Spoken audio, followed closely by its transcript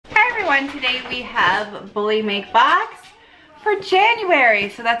everyone, today we have BullyMake Box for January,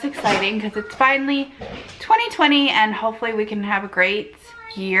 so that's exciting because it's finally 2020 and hopefully we can have a great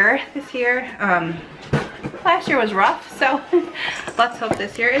year this year. Last year was rough, so let's hope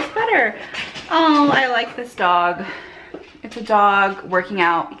this year is better. Oh, I like this dog. It's a dog working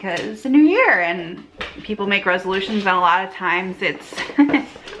out because it's a new year and people make resolutions and a lot of times it's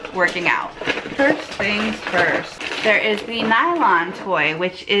working out. First things first, there is the nylon toy,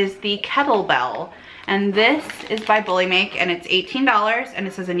 which is the kettlebell. And this is by BullyMake and it's $18 and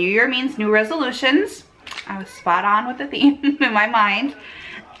it says a new year means new resolutions. I was spot on with the theme in my mind.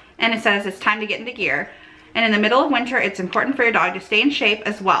 And it says it's time to get into gear. And in the middle of winter, it's important for your dog to stay in shape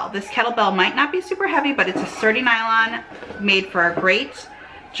as well. This kettlebell might not be super heavy, but it's a sturdy nylon made for a great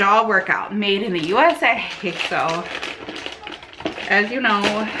jaw workout, made in the USA. So, as you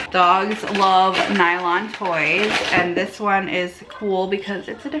know, dogs love nylon toys, and this one is cool because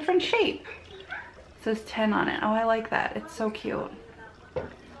it's a different shape. It says 10 on it. Oh, I like that. It's so cute.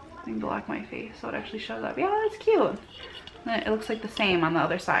 I can block my face so it actually shows up. Yeah, that's cute. And it looks like the same on the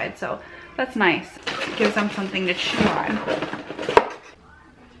other side, so that's nice. It gives them something to chew on.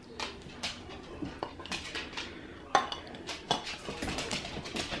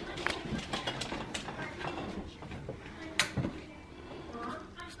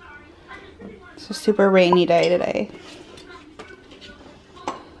 It's a super rainy day today.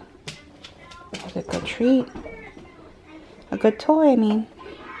 It's a good treat. A good toy, I mean.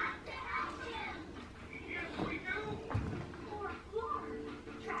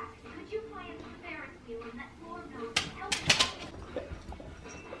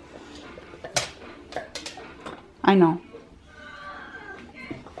 I know.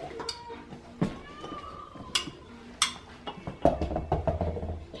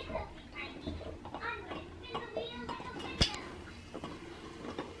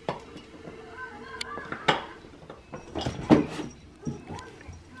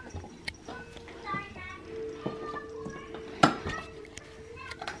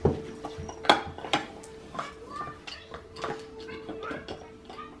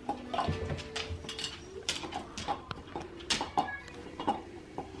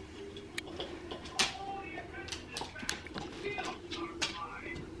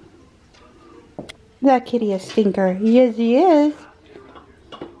 That kitty is a stinker. Yes, he is.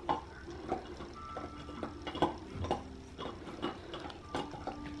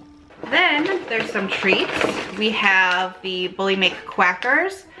 Then there's some treats. We have the BullyMake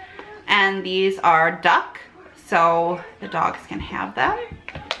Quackers, and these are duck, so the dogs can have them.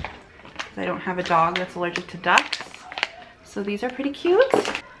 I don't have a dog that's allergic to ducks, so these are pretty cute.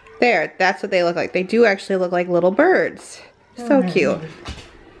 There, that's what they look like. They do actually look like little birds. So cute.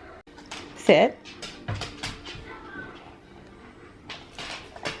 Sit.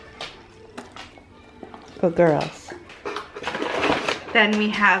 Good girls. Then we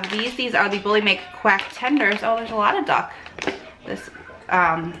have these. These are the BullyMake Quack Tenders. Oh, there's a lot of duck. This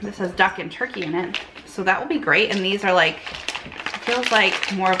has duck and turkey in it, so that will be great. And these are like, it feels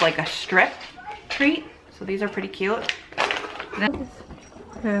like more of like a strip treat. So these are pretty cute. Then,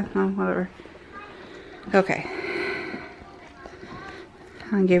 whatever. Okay.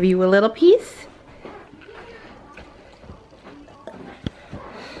 I'll give you a little piece.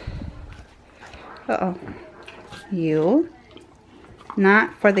 Uh-oh. You.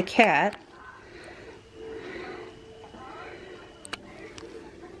 Not for the cat.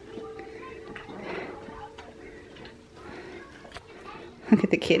 Look at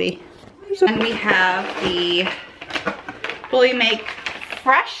the kitty. And we have the BullyMake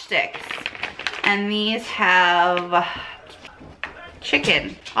Fresh Sticks. And these have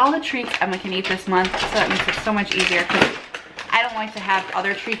chicken. All the treats Emma can eat this month, so that makes it so much easier. I don't like to have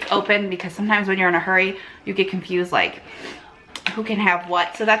other treats open because sometimes when you're in a hurry, you get confused like who can have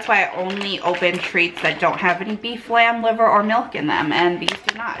what. So that's why I only open treats that don't have any beef, lamb, liver, or milk in them, and these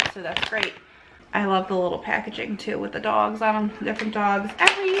do not, so that's great. I love the little packaging too with the dogs on them, different dogs,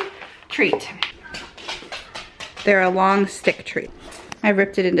 every treat. They're a long stick treat. I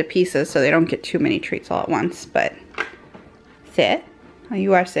ripped it into pieces so they don't get too many treats all at once, but sit. Oh,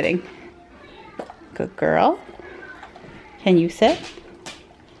 you are sitting. Good girl. Can you sit?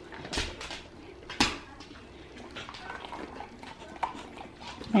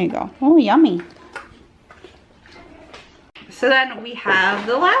 There you go. Oh, yummy. So then we have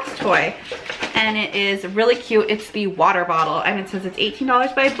the last toy, and it is really cute. It's the water bottle, and it says it's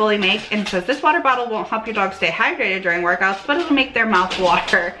 $18 by BullyMake, and it says this water bottle won't help your dog stay hydrated during workouts, but it'll make their mouth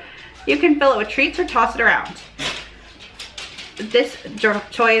water. You can fill it with treats or toss it around. this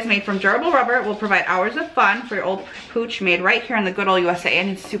toy is made from durable rubber. It will provide hours of fun for your old pooch, made right here in the good old USA, and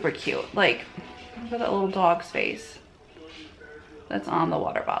it's super cute. Like, look at that little dog's face that's on the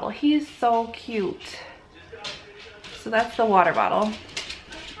water bottle. He's so cute. So that's the water bottle.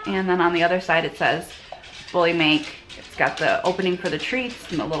 And then on the other side it says BullyMake. It's got the opening for the treats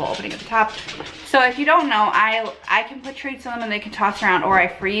and the little opening at the top. So if you don't know, I can put treats in them and they can toss around, or I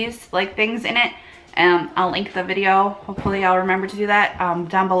freeze like things in it. I'll link the video. Hopefully I'll remember to do that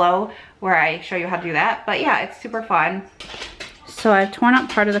down below where I show you how to do that. But yeah, it's super fun. So I've torn up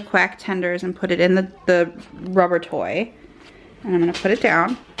part of the quack tenders and put it in the rubber toy. And I'm gonna put it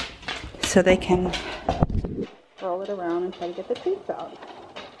down so they can roll it around and try to get the treats out.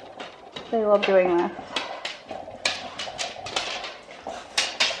 They love doing this.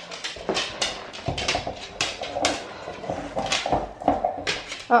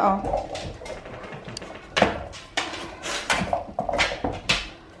 Uh-oh.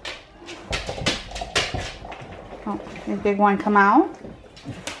 Oh, the big one come out.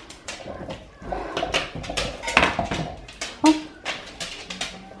 Oh,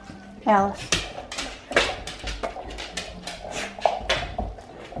 Alice.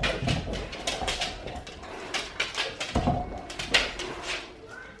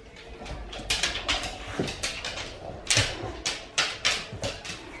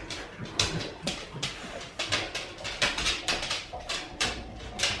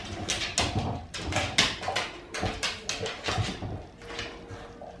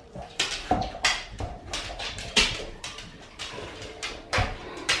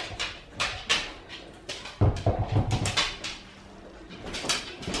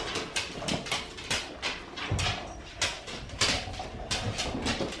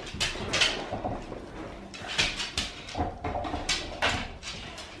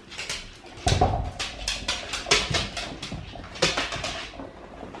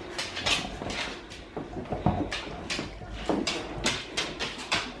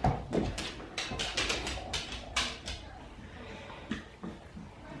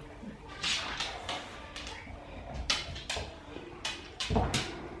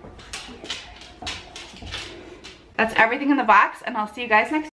 That's everything in the box, and I'll see you guys next time.